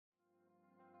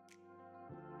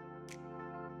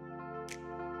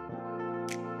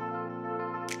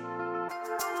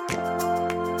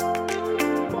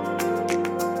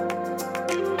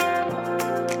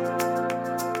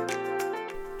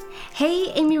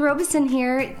Robeson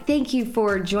here. Thank you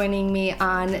for joining me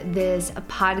on this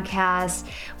podcast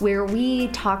where we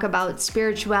talk about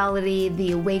spirituality,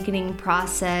 the awakening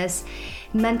process,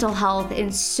 mental health,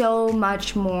 and so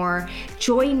much more.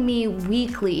 Join me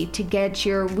weekly to get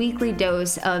your weekly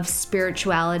dose of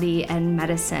spirituality and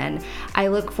medicine. I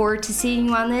look forward to seeing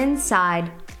you on the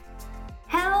inside.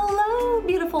 Hello,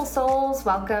 beautiful souls.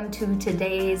 Welcome to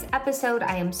today's episode.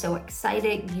 I am so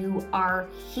excited you are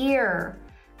here.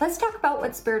 Let's talk about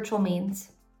what spiritual means.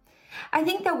 I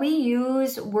think that we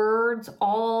use words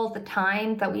all the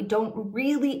time that we don't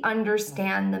really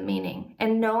understand the meaning.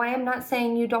 And no, I am not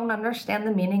saying you don't understand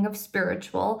the meaning of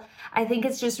spiritual. I think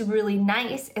it's just really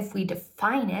nice if we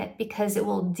define it because it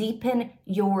will deepen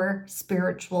your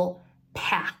spiritual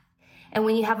path. And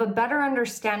when you have a better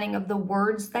understanding of the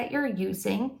words that you're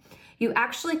using, you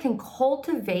actually can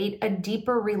cultivate a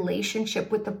deeper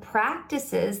relationship with the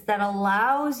practices that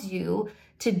allows you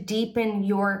to deepen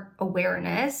your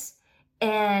awareness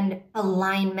and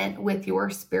alignment with your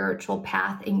spiritual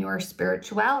path and your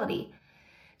spirituality.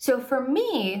 So for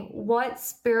me, what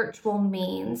spiritual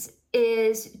means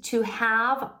is to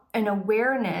have an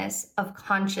awareness of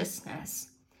consciousness.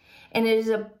 And it is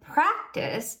a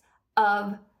practice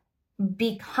of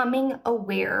becoming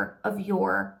aware of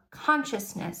your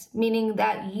consciousness, meaning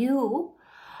that you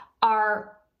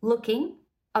are looking,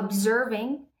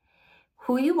 observing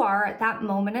who you are at that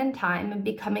moment in time and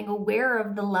becoming aware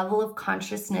of the level of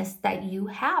consciousness that you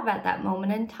have at that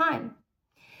moment in time.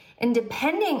 And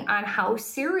depending on how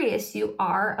serious you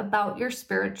are about your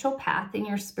spiritual path and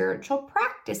your spiritual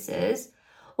practices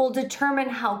will determine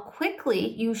how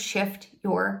quickly you shift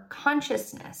your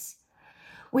consciousness.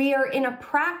 We are in a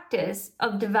practice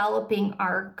of developing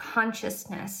our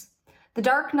consciousness. The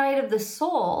dark night of the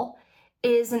soul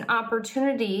is an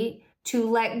opportunity to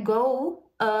let go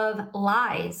of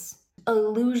lies,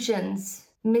 illusions,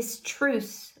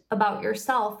 mistruths about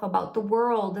yourself, about the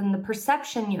world, and the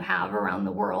perception you have around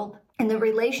the world, and the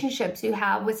relationships you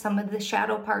have with some of the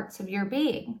shadow parts of your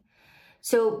being.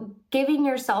 So giving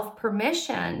yourself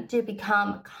permission to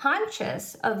become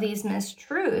conscious of these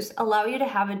mistruths allow you to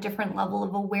have a different level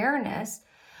of awareness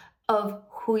of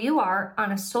who you are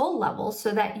on a soul level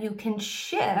so that you can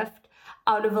shift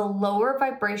out of a lower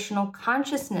vibrational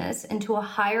consciousness into a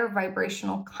higher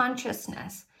vibrational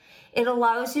consciousness. It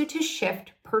allows you to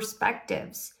shift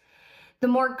perspectives. The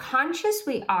more conscious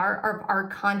we are of our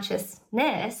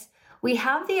consciousness, we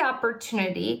have the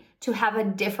opportunity to have a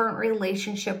different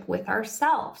relationship with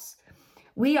ourselves.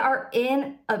 We are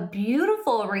in a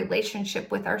beautiful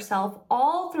relationship with ourselves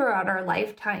all throughout our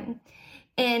lifetime.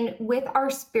 And with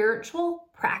our spiritual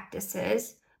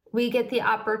practices, we get the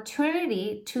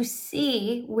opportunity to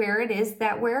see where it is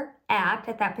that we're at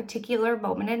that particular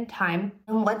moment in time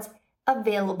and what's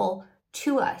available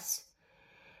to us.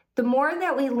 The more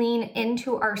that we lean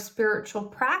into our spiritual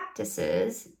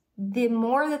practices, the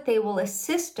more that they will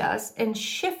assist us in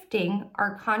shifting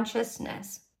our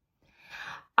consciousness.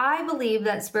 I believe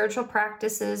that spiritual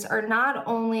practices are not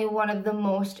only one of the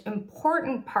most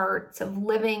important parts of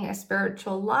living a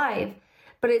spiritual life,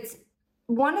 but it's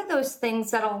one of those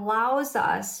things that allows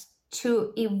us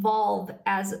to evolve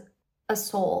as a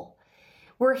soul.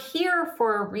 We're here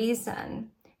for a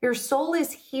reason. Your soul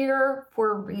is here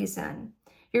for a reason.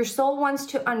 Your soul wants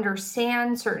to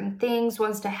understand certain things,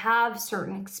 wants to have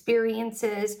certain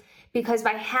experiences, because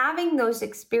by having those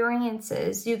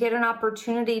experiences, you get an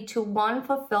opportunity to, one,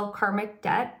 fulfill karmic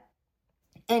debt,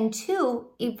 and two,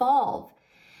 evolve.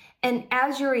 And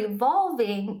as you're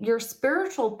evolving, your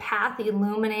spiritual path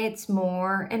illuminates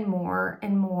more and more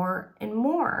and more and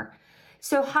more.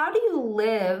 So how do you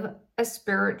live a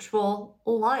spiritual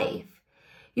life?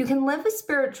 You can live a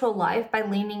spiritual life by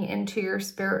leaning into your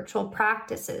spiritual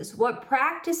practices. What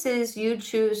practices you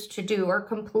choose to do are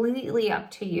completely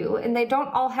up to you, and they don't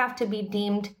all have to be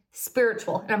deemed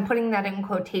spiritual. And I'm putting that in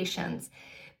quotations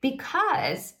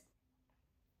because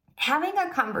having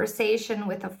a conversation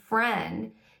with a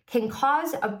friend can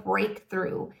cause a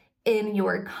breakthrough in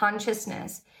your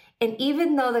consciousness. And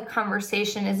even though the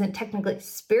conversation isn't technically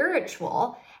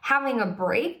spiritual, having a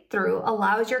breakthrough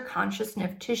allows your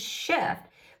consciousness to shift.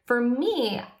 For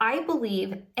me, I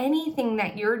believe anything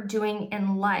that you're doing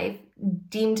in life,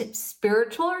 deemed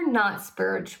spiritual or not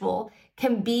spiritual,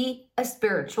 can be a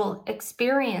spiritual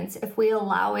experience if we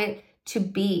allow it to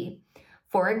be.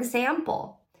 For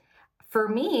example, for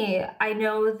me, I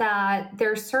know that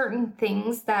there's certain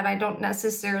things that I don't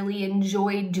necessarily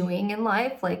enjoy doing in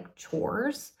life, like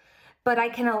chores, but I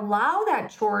can allow that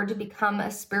chore to become a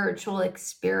spiritual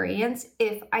experience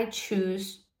if I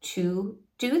choose to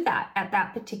do that at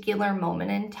that particular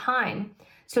moment in time.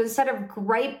 So instead of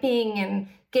griping and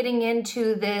getting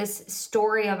into this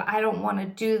story of, I don't want to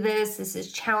do this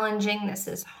is challenging, this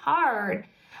is hard,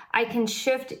 I can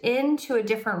shift into a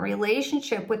different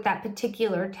relationship with that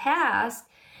particular task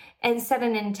and set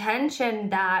an intention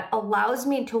that allows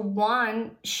me to,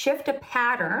 one, shift a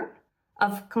pattern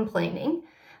of complaining,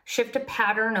 shift a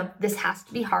pattern of this has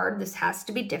to be hard, this has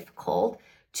to be difficult,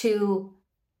 to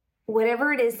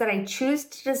whatever it is that I choose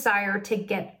to desire to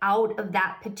get out of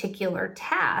that particular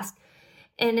task.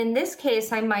 And in this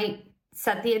case, I might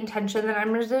set the intention that I'm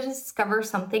going to discover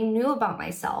something new about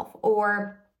myself,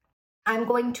 or I'm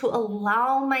going to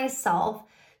allow myself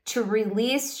to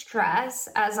release stress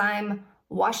as I'm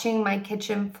washing my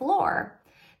kitchen floor.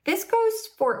 This goes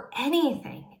for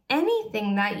anything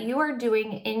that you are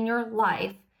doing in your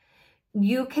life.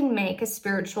 You can make a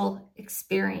spiritual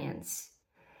experience.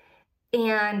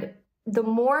 And the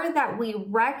more that we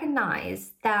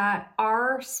recognize that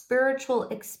our spiritual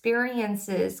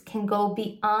experiences can go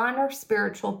beyond our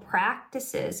spiritual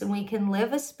practices and we can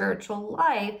live a spiritual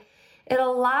life, it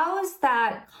allows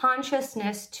that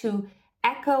consciousness to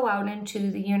echo out into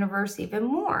the universe even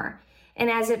more. And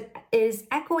as it is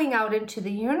echoing out into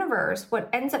the universe, what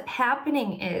ends up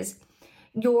happening is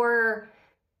your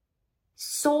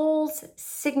soul's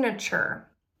signature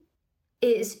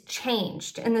is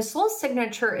changed. And the soul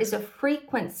signature is a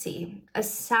frequency, a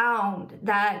sound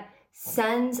that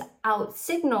sends out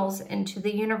signals into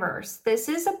the universe. This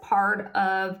is a part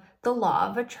of the law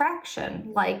of attraction,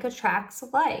 like attracts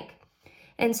like.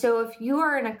 And so if you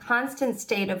are in a constant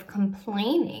state of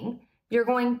complaining, you're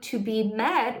going to be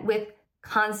met with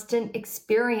constant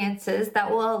experiences that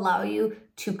will allow you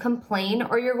to complain,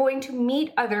 or you're going to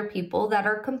meet other people that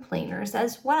are complainers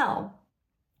as well.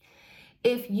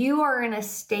 If you are in a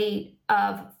state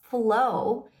of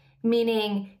flow,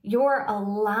 meaning you're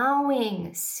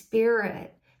allowing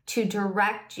spirit to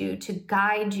direct you, to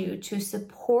guide you, to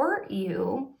support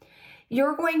you,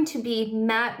 you're going to be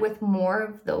met with more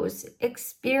of those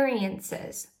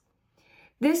experiences.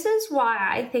 This is why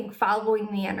I think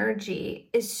following the energy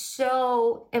is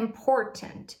so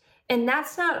important. And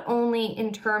that's not only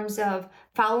in terms of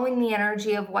following the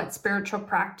energy of what spiritual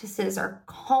practices are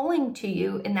calling to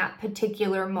you in that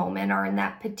particular moment or in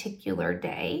that particular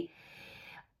day.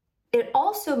 It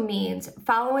also means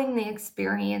following the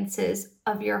experiences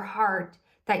of your heart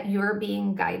that you're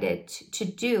being guided to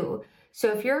do.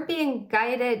 So if you're being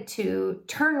guided to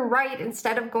turn right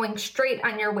instead of going straight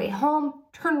on your way home,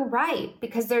 turn right,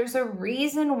 because there's a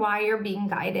reason why you're being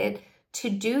guided to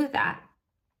do that.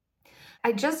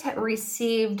 I just had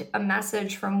received a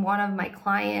message from one of my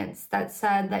clients that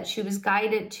said that she was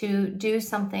guided to do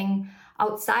something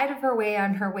outside of her way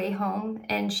on her way home,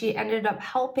 and she ended up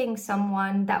helping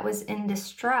someone that was in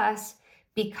distress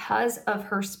because of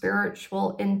her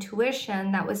spiritual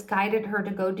intuition that was guided her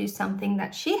to go do something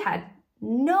that she had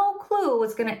no clue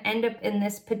was going to end up in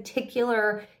this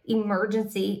particular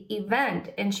emergency event.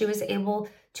 And she was able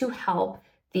to help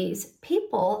these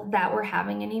people that were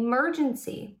having an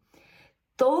emergency.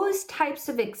 Those types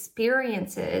of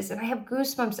experiences, and I have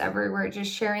goosebumps everywhere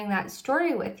just sharing that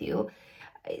story with you,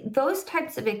 those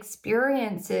types of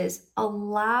experiences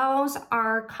allows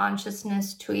our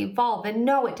consciousness to evolve. And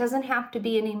no, it doesn't have to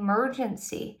be an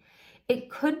emergency. It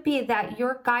could be that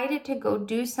you're guided to go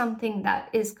do something that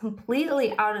is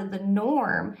completely out of the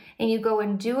norm, and you go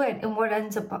and do it, and what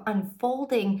ends up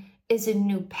unfolding is a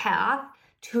new path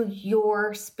to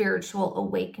your spiritual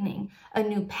awakening, a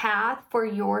new path for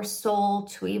your soul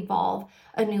to evolve,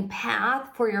 a new path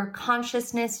for your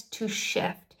consciousness to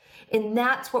shift. And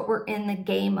that's what we're in the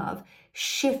game of,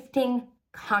 shifting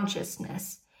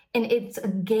consciousness. And it's a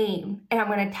game. And I'm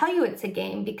going to tell you it's a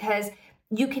game because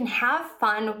you can have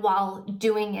fun while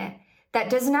doing it. That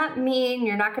does not mean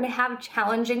you're not going to have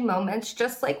challenging moments.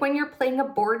 Just like when you're playing a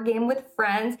board game with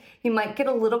friends, you might get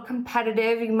a little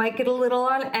competitive, you might get a little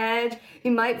on edge,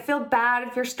 you might feel bad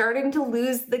if you're starting to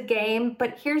lose the game.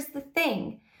 But here's the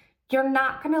thing, you're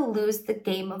not going to lose the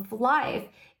game of life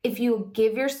if you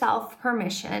give yourself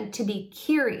permission to be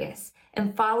curious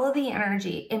and follow the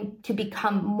energy and to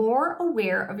become more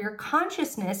aware of your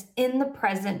consciousness in the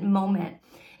present moment.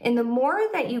 And the more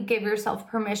that you give yourself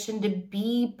permission to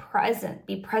be present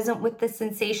with the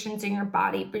sensations in your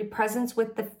body, be present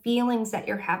with the feelings that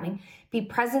you're having, be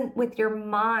present with your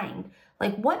mind.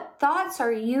 Like, what thoughts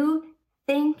are you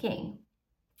thinking?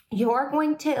 You're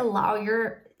going to allow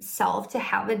yourself to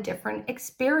have a different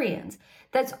experience.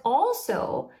 That's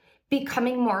also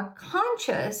becoming more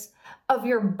conscious of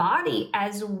your body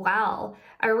as well.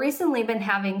 I recently been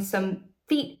having some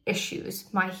feet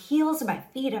issues. My heels and my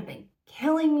feet have been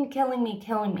killing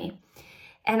me.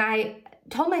 And I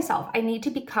told myself I need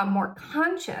to become more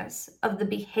conscious of the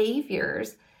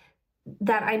behaviors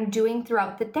that I'm doing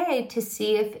throughout the day to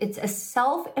see if it's a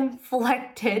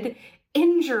self-inflicted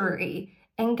injury.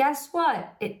 And guess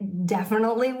what? It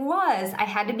definitely was. I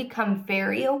had to become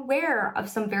very aware of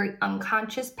some very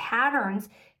unconscious patterns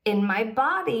in my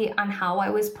body on how I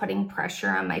was putting pressure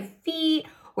on my feet,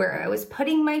 where I was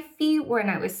putting my feet when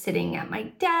I was sitting at my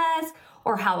desk,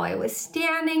 or how I was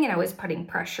standing and I was putting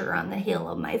pressure on the heel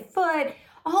of my foot.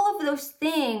 All of those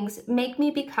things make me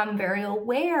become very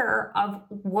aware of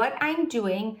what I'm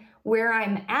doing, where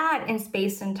I'm at in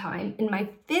space and time, in my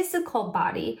physical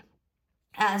body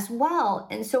as well.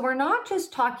 And so we're not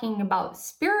just talking about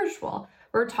spiritual,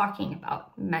 we're talking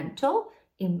about mental,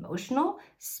 emotional,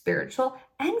 spiritual,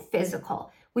 and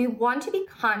physical. We want to be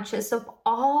conscious of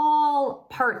all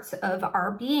parts of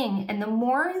our being. And the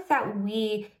more that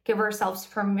we give ourselves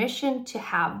permission to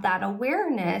have that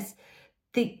awareness,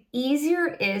 the easier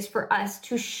it is for us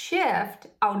to shift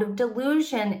out of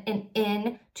delusion and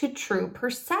into true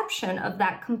perception of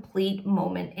that complete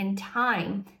moment in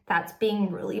time. That's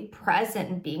being really present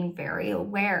and being very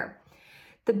aware.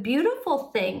 The beautiful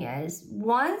thing is,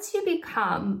 once you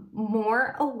become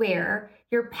more aware,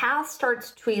 your path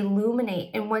starts to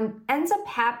illuminate. And what ends up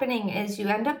happening is you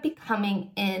end up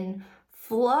becoming in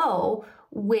flow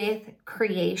with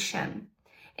creation.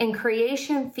 And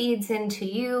creation feeds into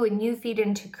you, and you feed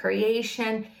into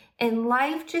creation. And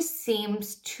life just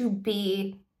seems to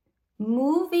be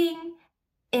moving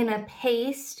in a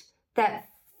pace that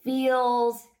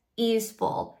feels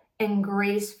easeful and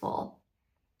graceful.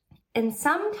 And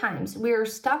sometimes we are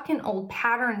stuck in old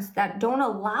patterns that don't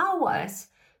allow us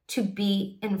to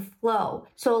be in flow.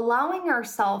 So allowing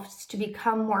ourselves to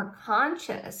become more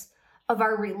conscious of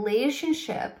our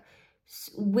relationship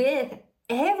with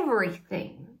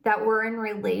everything that we're in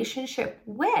relationship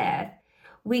with,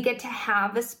 we get to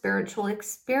have a spiritual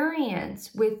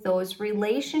experience with those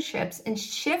relationships and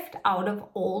shift out of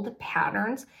old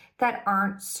patterns that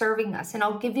aren't serving us. And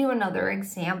I'll give you another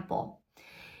example.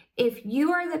 If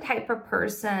you are the type of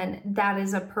person that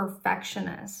is a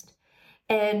perfectionist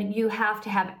and you have to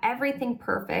have everything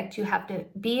perfect, you have to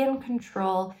be in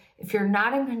control. If you're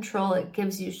not in control, it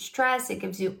gives you stress, it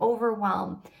gives you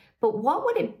overwhelm. But what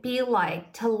would it be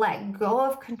like to let go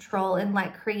of control and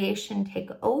let creation take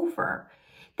over?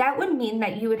 That would mean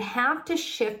that you would have to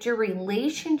shift your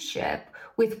relationship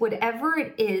with whatever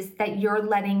it is that you're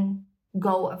letting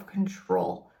go of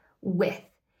control with.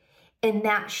 And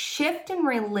that shift in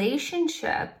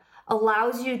relationship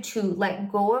allows you to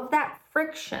let go of that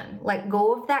friction, let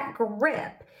go of that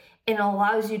grip, and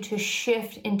allows you to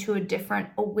shift into a different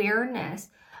awareness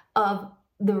of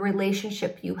the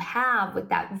relationship you have with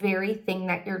that very thing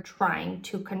that you're trying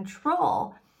to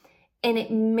control. And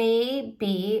it may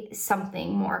be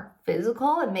something more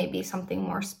physical, it may be something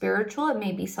more spiritual, it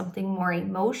may be something more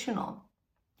emotional.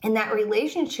 And that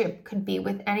relationship could be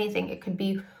with anything. It could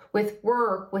be with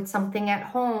work, with something at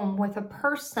home, with a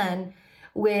person,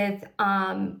 with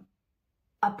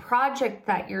a project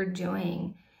that you're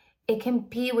doing. It can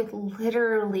be with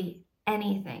literally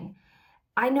anything.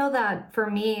 I know that for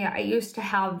me, I used to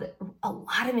have a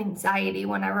lot of anxiety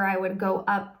whenever I would go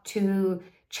up to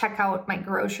check out my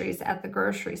groceries at the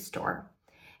grocery store.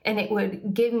 And it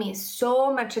would give me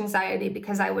so much anxiety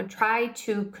because I would try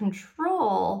to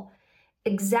control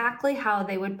exactly how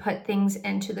they would put things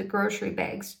into the grocery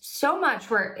bags. So much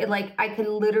where I could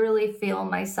literally feel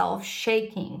myself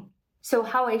shaking. So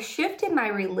how I shifted my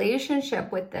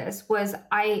relationship with this was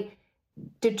I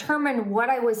determined what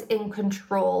I was in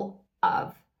control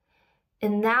of.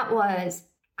 And that was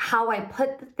how I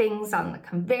put the things on the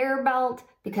conveyor belt,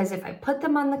 because if I put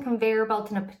them on the conveyor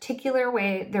belt in a particular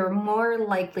way, they're more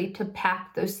likely to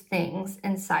pack those things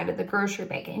inside of the grocery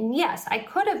bag. And yes, I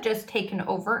could have just taken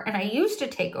over, and I used to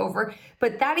take over,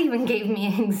 but that even gave me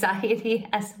anxiety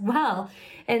as well.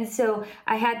 And so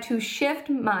I had to shift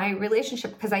my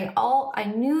relationship because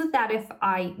I knew that if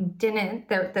I didn't,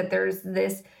 that there's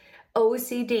this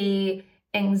OCD,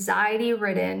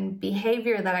 anxiety-ridden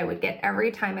behavior that I would get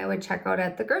every time I would check out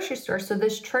at the grocery store. So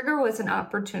this trigger was an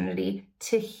opportunity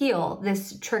to heal.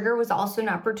 This trigger was also an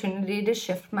opportunity to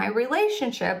shift my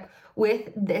relationship with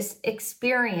this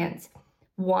experience.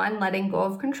 One, letting go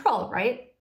of control,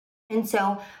 right? And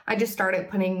so I just started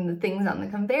putting the things on the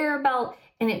conveyor belt,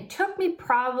 and it took me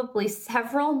probably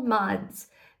several months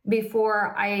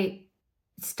before I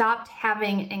stopped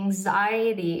having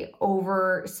anxiety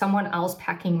over someone else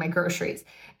packing my groceries.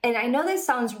 And I know this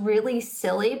sounds really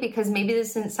silly because maybe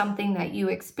this isn't something that you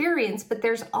experience, but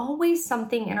there's always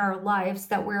something in our lives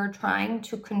that we're trying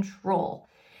to control.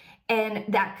 And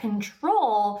that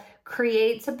control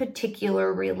creates a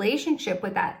particular relationship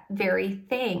with that very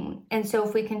thing. And so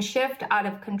if we can shift out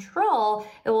of control,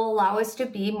 it will allow us to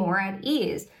be more at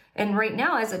ease. And right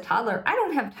now, as a toddler, I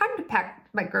don't have time to pack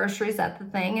my groceries at the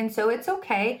thing. And so it's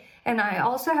okay. And I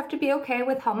also have to be okay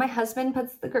with how my husband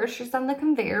puts the groceries on the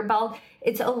conveyor belt.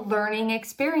 It's a learning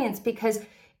experience because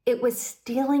it was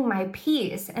stealing my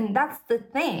peace. And that's the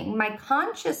thing. My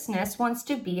consciousness wants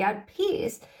to be at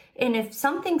peace. And if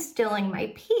something's stealing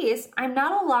my peace, I'm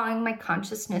not allowing my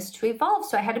consciousness to evolve.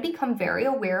 So I had to become very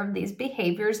aware of these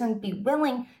behaviors and be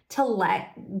willing to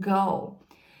let go.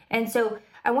 And so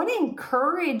I want to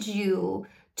encourage you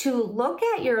to look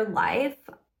at your life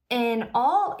in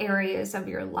all areas of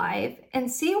your life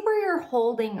and see where you're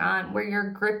holding on, where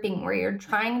you're gripping, where you're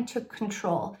trying to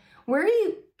control.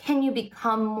 Can you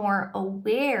become more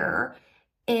aware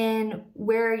in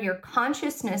where your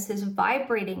consciousness is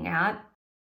vibrating at?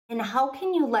 And how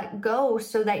can you let go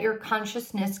so that your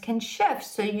consciousness can shift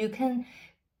so you can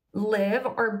live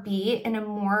or be in a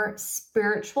more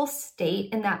spiritual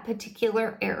state in that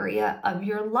particular area of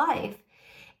your life?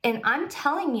 And I'm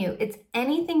telling you, it's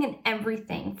anything and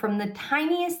everything, from the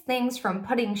tiniest things, from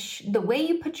putting the way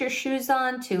you put your shoes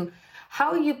on, to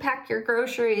how you pack your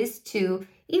groceries, to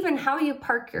even how you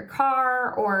park your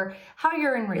car, or how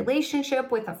you're in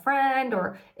relationship with a friend,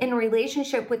 or in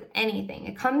relationship with anything.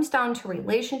 It comes down to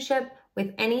relationship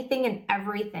with anything and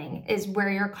everything is where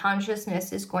your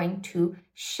consciousness is going to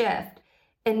shift.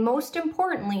 And most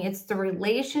importantly, it's the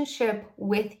relationship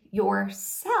with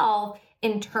yourself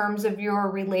in terms of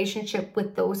your relationship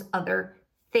with those other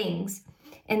things.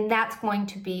 And that's going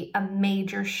to be a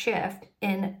major shift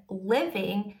in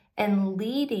living and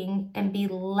leading and be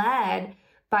led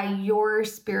by your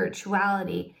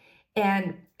spirituality.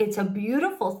 And it's a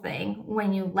beautiful thing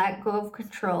when you let go of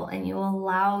control and you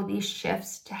allow these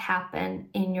shifts to happen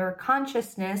in your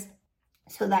consciousness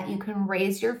so that you can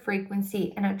raise your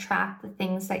frequency and attract the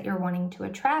things that you're wanting to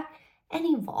attract and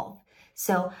evolve.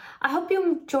 So I hope you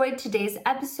enjoyed today's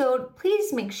episode.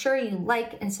 Please make sure you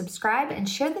like and subscribe and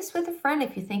share this with a friend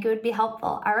if you think it would be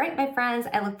helpful. All right, my friends,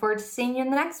 I look forward to seeing you in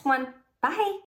the next one. Bye.